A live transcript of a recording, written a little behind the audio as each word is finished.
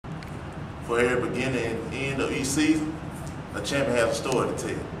For every beginning and end of each season, a champion has a story to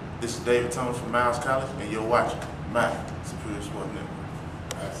tell. This is David Thomas from Miles College, and you're watching my Superior Sports Network.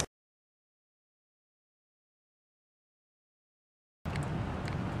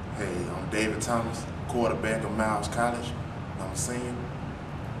 Hey, I'm David Thomas, quarterback of Miles College. I'm a senior.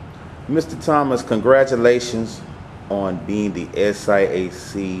 Mr. Thomas, congratulations on being the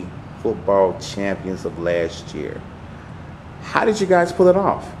SIAC football champions of last year. How did you guys pull it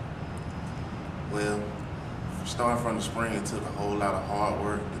off? Well, starting from the spring, it took a whole lot of hard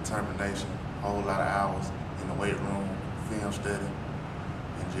work, determination, a whole lot of hours in the weight room, film study,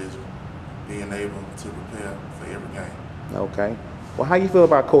 and just being able to prepare for every game. Okay. Well, how you feel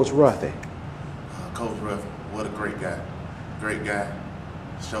about Coach Ruffy? Coach Ruffy, what a great guy. Great guy.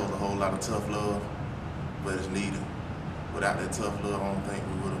 Shows a whole lot of tough love, but it's needed. Without that tough love, I don't think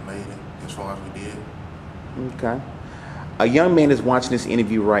we would have made it as far as we did. Okay. A young man is watching this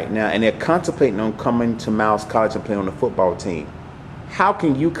interview right now, and they're contemplating on coming to Miles College and playing on the football team. How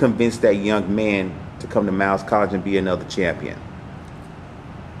can you convince that young man to come to Miles College and be another champion?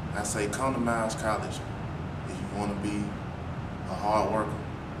 I say come to Miles College if you want to be a hard worker,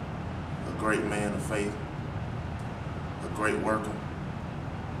 a great man of faith, a great worker,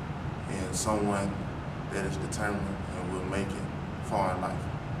 and someone that is determined and will make it far in life.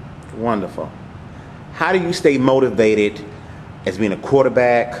 Wonderful. How do you stay motivated as being a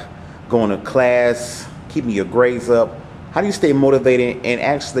quarterback, going to class, keeping your grades up? How do you stay motivated,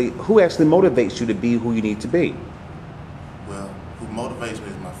 and who actually motivates you to be who you need to be? Well, who motivates me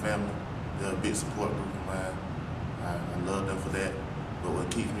is my family. They're a big support group of mine. I love them for that. But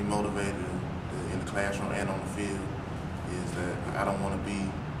what keeps me motivated in the classroom and on the field is that I don't want to be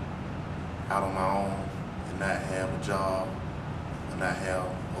out on my own and not have a job and not have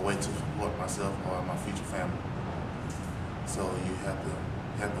a way to support myself or my future family. So you have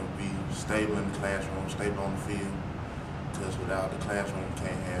to be stable in the classroom, stable on the field, because without the classroom you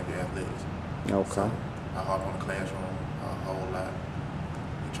can't have the athletics. Okay. So I harp on the classroom a whole lot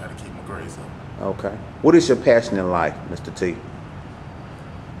and try to keep my grades up. Okay. What is your passion in life, Mr. T?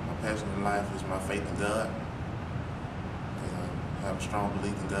 My passion in life is my faith in God. I have a strong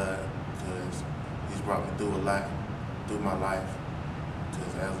belief in God because He's brought me through a lot through my life.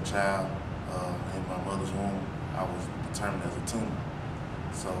 Because as a child, in my mother's womb, I was determined as a tumor.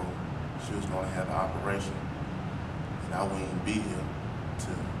 So she was going to have the operation, and I wouldn't even be here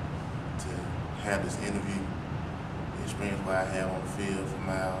to have this interview, the experience what I had on the field for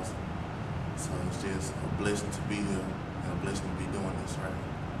Miles. So it's just a blessing to be here and a blessing to be doing this right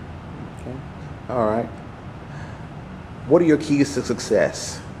here. Okay. All right. What are your keys to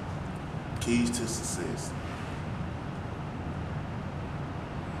success? Keys to success.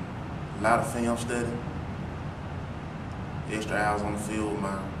 A lot of film study, extra hours on the field with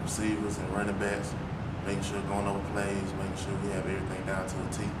my receivers and running backs, making sure going over plays, making sure we have everything down to a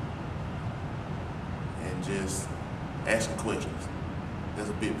T. And just asking questions. That's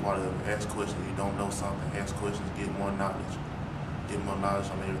a big part of it. Ask questions. You don't know something, ask questions, get more knowledge. Get more knowledge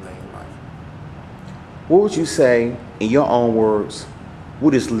on everything in life. What would you say, in your own words,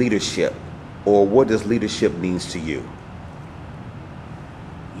 what is leadership, or what does leadership means to you?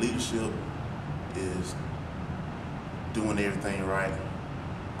 Leadership is doing everything right,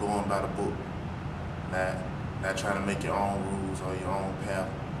 going by the book, not trying to make your own rules or your own path,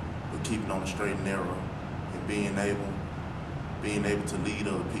 but keeping on the straight and narrow and being able to lead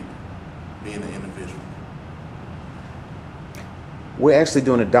other people, being an individual. We're actually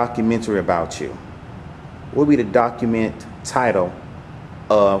doing a documentary about you. What would be the document title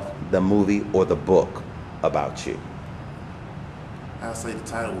of the movie or the book about you? I'd say the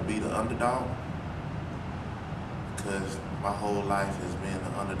title would be The Underdog, because my whole life has been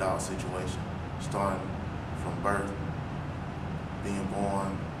an underdog situation, starting from birth, being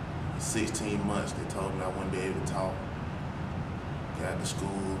born, 16 months, they told me I wouldn't be able to talk. Got to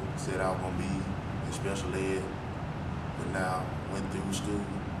school, said I was going to be in special ed, but now went through school,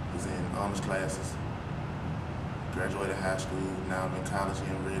 was in honors classes, graduated high school, now I'm in college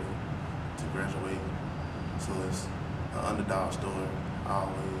getting ready to graduate. So it's an underdog story,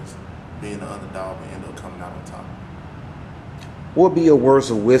 always being an underdog but end up coming out on top. What would be your words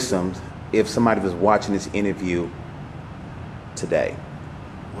of wisdom if somebody was watching this interview today?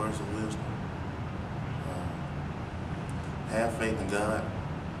 Words of wisdom. Have faith in God.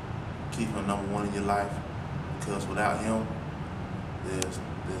 Keep Him number one in your life, because without Him, there's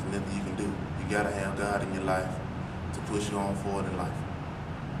nothing you can do. You gotta have God in your life to push you on forward in life.